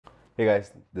Hey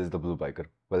guys, this is the Blue Biker.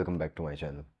 Welcome back to my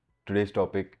channel. Today's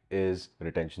topic is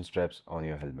retention straps on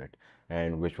your helmet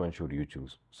and which one should you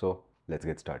choose. So let's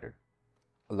get started.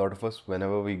 A lot of us,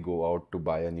 whenever we go out to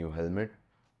buy a new helmet,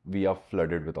 we are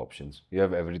flooded with options. You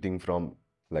have everything from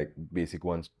like basic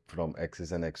ones from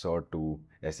XS and XOR to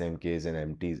SMKs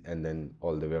and MTs and then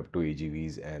all the way up to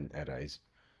AGVs and RIs.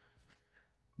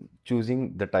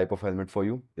 Choosing the type of helmet for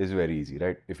you is very easy,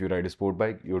 right? If you ride a sport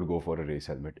bike, you would go for a race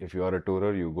helmet. If you are a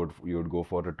tourer, you would go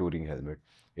for a touring helmet.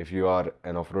 If you are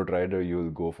an off-road rider, you will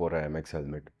go for a MX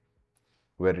helmet.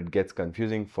 Where it gets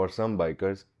confusing for some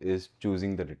bikers is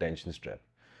choosing the retention strap.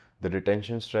 The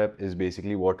retention strap is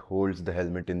basically what holds the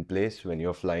helmet in place when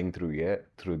you're flying through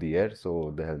the air,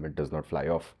 so the helmet does not fly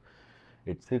off.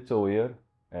 It sits over here,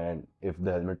 and if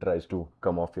the helmet tries to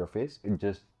come off your face, it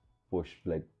just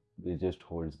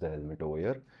holds the helmet over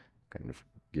here. Kind of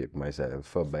gave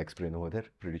myself a back sprain over there,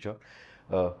 pretty sure.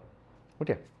 Uh, but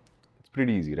yeah, it's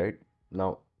pretty easy, right?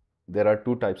 Now, there are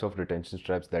two types of retention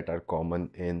straps that are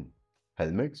common in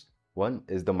helmets. One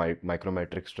is the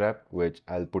micro-ratchet strap, which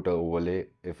I'll put a overlay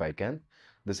if I can.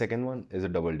 The second one is a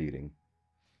double D-ring.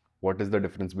 What is the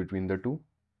difference between the two?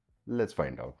 Let's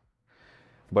find out.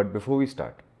 But before we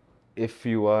start, if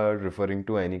you are referring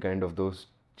to any kind of those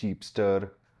cheapster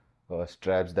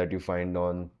straps that you find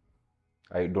on,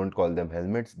 I don't call them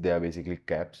helmets, they are basically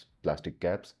caps, plastic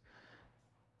caps.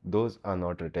 Those are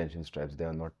not retention straps, they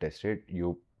are not tested.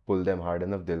 You pull them hard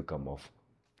enough, they'll come off.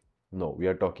 No,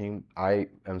 I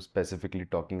am specifically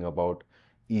talking about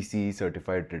ECE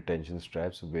certified retention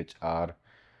straps, which are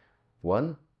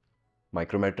one,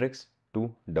 micro-ratchets,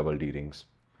 two, double D-rings.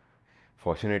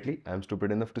 Fortunately, I'm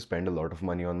stupid enough to spend a lot of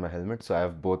money on my helmet, so I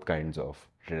have both kinds of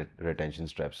retention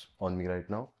straps on me right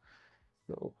now.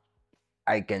 So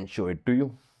I can show it to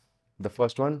you. The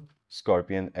first one,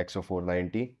 Scorpion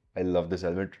XO490. I love this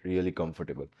helmet, really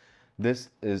comfortable. This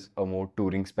is a more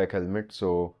touring spec helmet,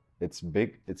 so it's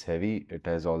big, it's heavy, it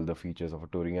has all the features of a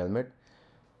touring helmet,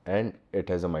 and it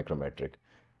has a micro-ratchet.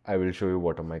 I will show you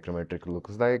what a micro-ratchet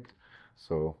looks like.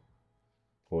 So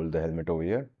hold the helmet over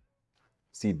here.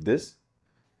 See this?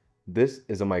 This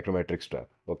is a micro-ratchet strap,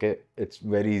 okay? It's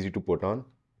very easy to put on.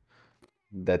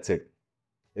 That's it.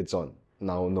 It's on.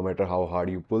 Now, no matter how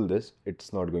hard you pull this,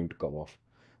 it's not going to come off.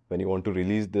 When you want to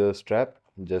release the strap,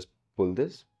 just pull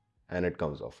this and it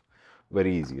comes off.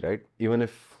 Very easy, right? Even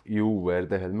if you wear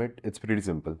the helmet, it's pretty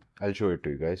simple. I'll show it to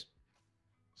you guys.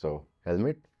 So,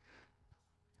 helmet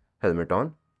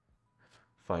on,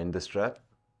 find the strap,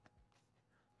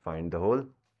 find the hole,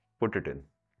 put it in.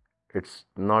 It's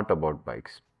not about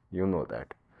bikes. You know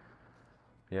that.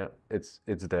 Yeah, it's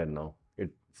there now.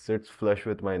 It sits flush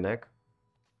with my neck,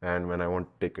 and when I want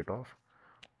to take it off,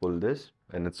 pull this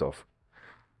and it's off.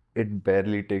 It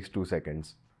barely takes 2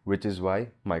 seconds, which is why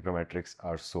micro-ratchets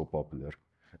are so popular.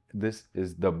 This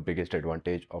is the biggest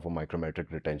advantage of a micro-ratchet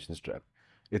retention strap.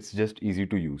 It's just easy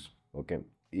to use, okay?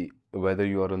 Whether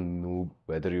you are a noob,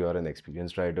 whether you are an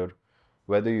experienced rider,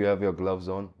 whether you have your gloves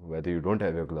on, whether you don't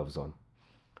have your gloves on,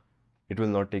 it will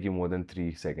not take you more than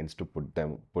 3 seconds to put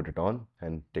it on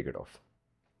and take it off.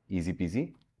 Easy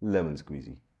peasy, lemon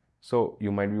squeezy. So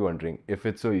you might be wondering, if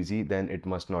it's so easy, then it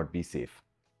must not be safe.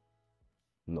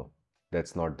 No,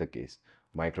 that's not the case.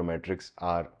 Micro-ratchets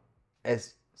are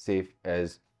as safe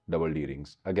as double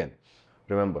D-rings. Again,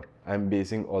 remember, I'm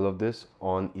basing all of this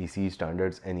on ECE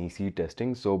standards and ECE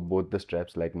testing. So both the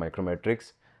straps like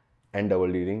micro-ratchets and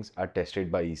double D-rings are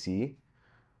tested by ECE.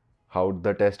 How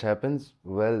the test happens?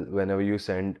 Well, whenever you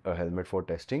send a helmet for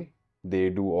testing,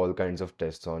 they do all kinds of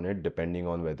tests on it depending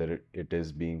on whether it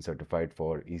is being certified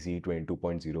for ECE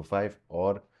 22.05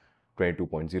 or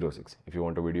 22.06. If you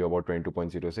want a video about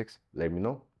 22.06, let me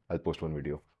know. I'll post one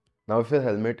video. Now, if your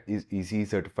helmet is ECE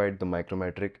certified, the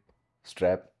micro-ratchet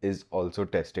strap is also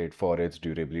tested for its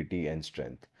durability and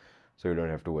strength. So you don't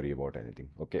have to worry about anything.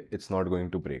 Okay, it's not going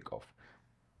to break off.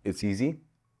 It's easy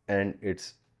and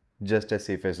it's just as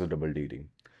safe as a double D-ring.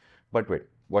 But wait,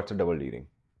 what's a double D-ring?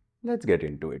 Let's get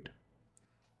into it.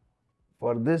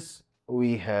 For this,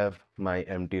 we have my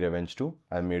MT Revenge 2.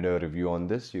 I made a review on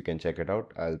this. You can check it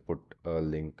out. I'll put a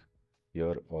link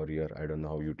here or here. I don't know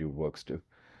how YouTube works too.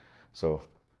 So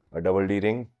a double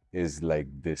D-ring is like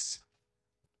this.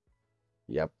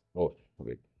 Yep. Oh,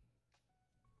 wait.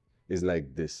 Is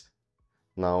like this.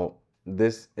 Now,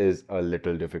 this is a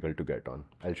little difficult to get on.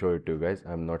 I'll show it to you guys.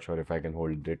 I'm not sure if I can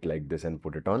hold it like this and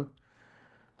put it on.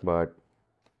 But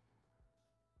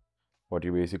what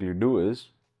you basically do is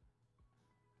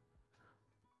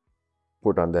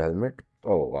put on the helmet.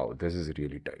 Oh wow, this is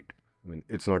really tight. I mean,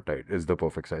 it's not tight, it's the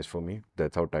perfect size for me.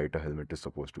 That's how tight a helmet is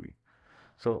supposed to be.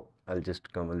 So I'll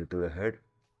just come a little ahead.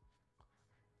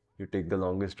 You take the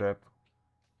longest strap,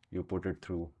 you put it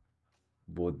through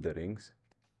both the rings,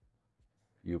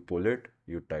 you pull it,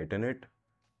 you tighten it,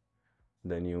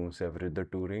 then you separate the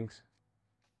two rings,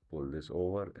 pull this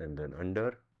over and then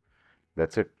under.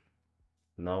 That's it.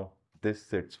 Now this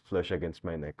sits flush against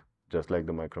my neck, just like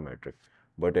the micro-metric.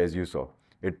 But as you saw,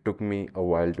 it took me a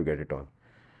while to get it on.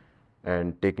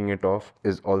 And taking it off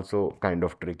is also kind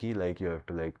of tricky. Like you have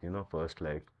to first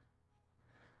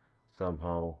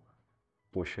somehow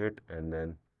push it and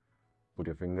then put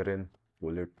your finger in,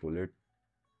 pull it, pull it.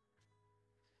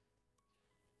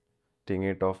 Taking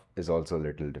it off is also a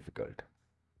little difficult.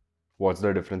 What's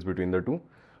the difference between the two?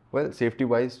 Well,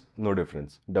 safety-wise, no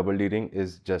difference. Double D-ring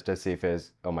is just as safe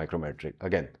as a micro-metric.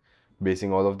 Again,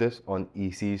 basing all of this on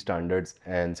EC standards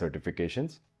and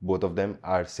certifications, both of them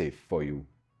are safe for you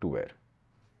to wear.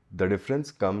 The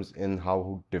difference comes in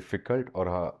how difficult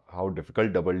or how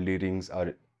difficult double D-rings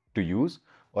are to use,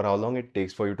 or how long it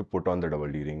takes for you to put on the double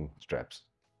D-ring straps.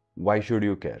 Why should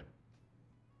you care?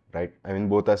 Right? I mean,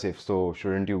 both are safe, so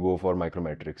shouldn't you go for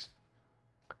micro-metrics?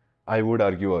 I would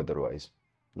argue otherwise.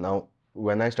 Now,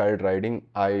 when I started riding,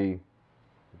 I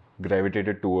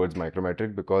gravitated towards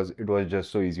micro-metric because it was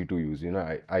just so easy to use.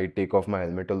 I take off my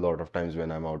helmet a lot of times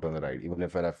when I'm out on a ride. Even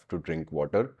if I have to drink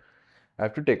water, I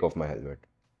have to take off my helmet.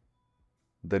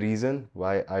 The reason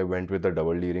why I went with the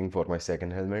double D-ring for my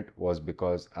second helmet was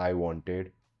because I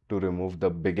wanted to remove the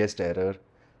biggest error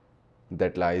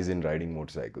that lies in riding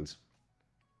motorcycles.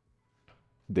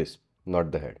 This, not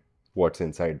the head. What's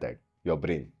inside that? Your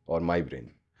brain or my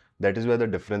brain. That is where the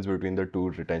difference between the two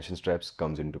retention straps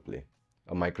comes into play.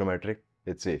 A micro-metric,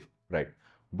 it's safe, right?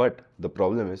 But the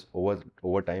problem is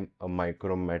over time, a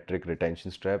micro-metric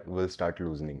retention strap will start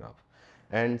loosening up.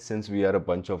 And since we are a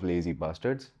bunch of lazy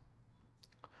bastards,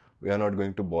 we are not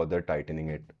going to bother tightening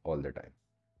it all the time,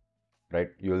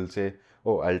 right? You'll say,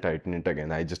 oh, I'll tighten it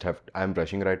again. I'm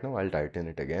brushing right now, I'll tighten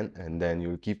it again. And then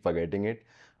you'll keep forgetting it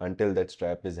until that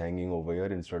strap is hanging over here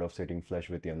instead of sitting flush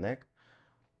with your neck.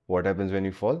 What happens when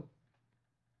you fall?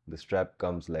 The strap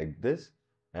comes like this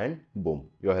and boom,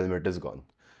 your helmet is gone.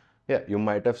 Yeah, you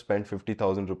might have spent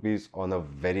 50,000 rupees on a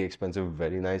very expensive,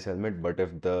 very nice helmet, but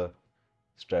if the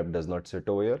strap does not sit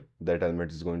over here, that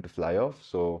helmet is going to fly off.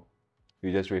 So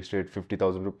you just wasted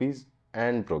 50,000 rupees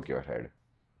and broke your head.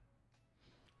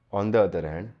 On the other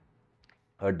hand,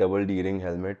 a double D-ring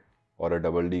helmet or a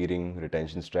double D-ring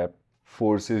retention strap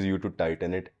forces you to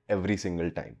tighten it every single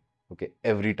time. Okay,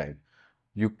 every time.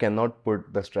 You cannot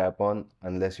put the strap on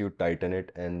unless you tighten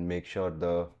it and make sure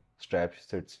the strap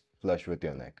sits flush with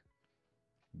your neck.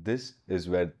 This is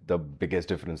where the biggest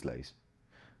difference lies.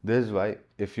 This is why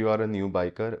if you are a new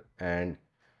biker and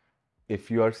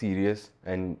if you are serious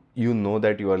and you know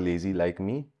that you are lazy like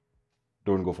me,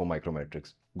 don't go for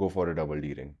micro-metrics. Go for a double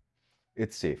D-ring.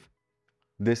 It's safe.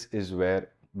 This is where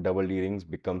double D-rings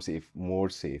become more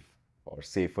safe or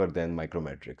safer than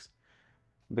micro-metrics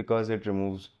because it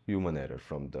removes human error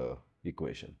from the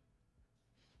equation.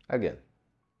 Again,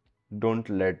 don't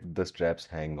let the straps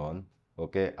hang on.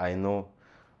 Okay, I know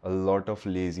a lot of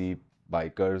lazy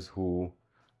bikers who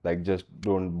just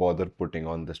don't bother putting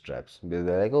on the straps. They're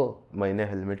like, oh, मैंने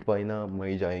helmet पहना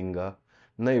मैं जाएगा.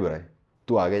 नहीं भाई,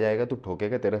 तू आगे जाएगा, तू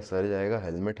ठोकेगा, तेरा सर जाएगा,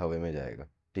 helmet हवा में जाएगा.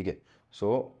 ठीक है?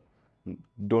 So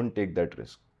don't take that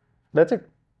risk. That's it.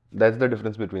 That's the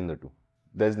difference between the two.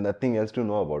 There's nothing else to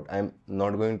know about.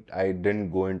 I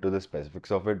didn't go into the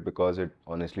specifics of it because it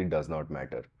honestly does not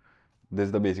matter. This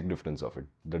is the basic difference of it.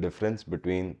 The difference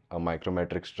between a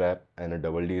micro-metric strap and a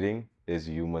double D-ring is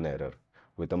human error.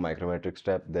 With a micro-metric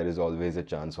strap, there is always a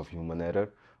chance of human error.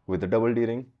 With a double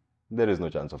D-ring, there is no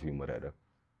chance of human error.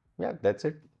 Yeah, that's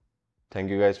it. Thank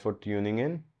you guys for tuning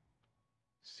in.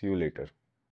 See you later.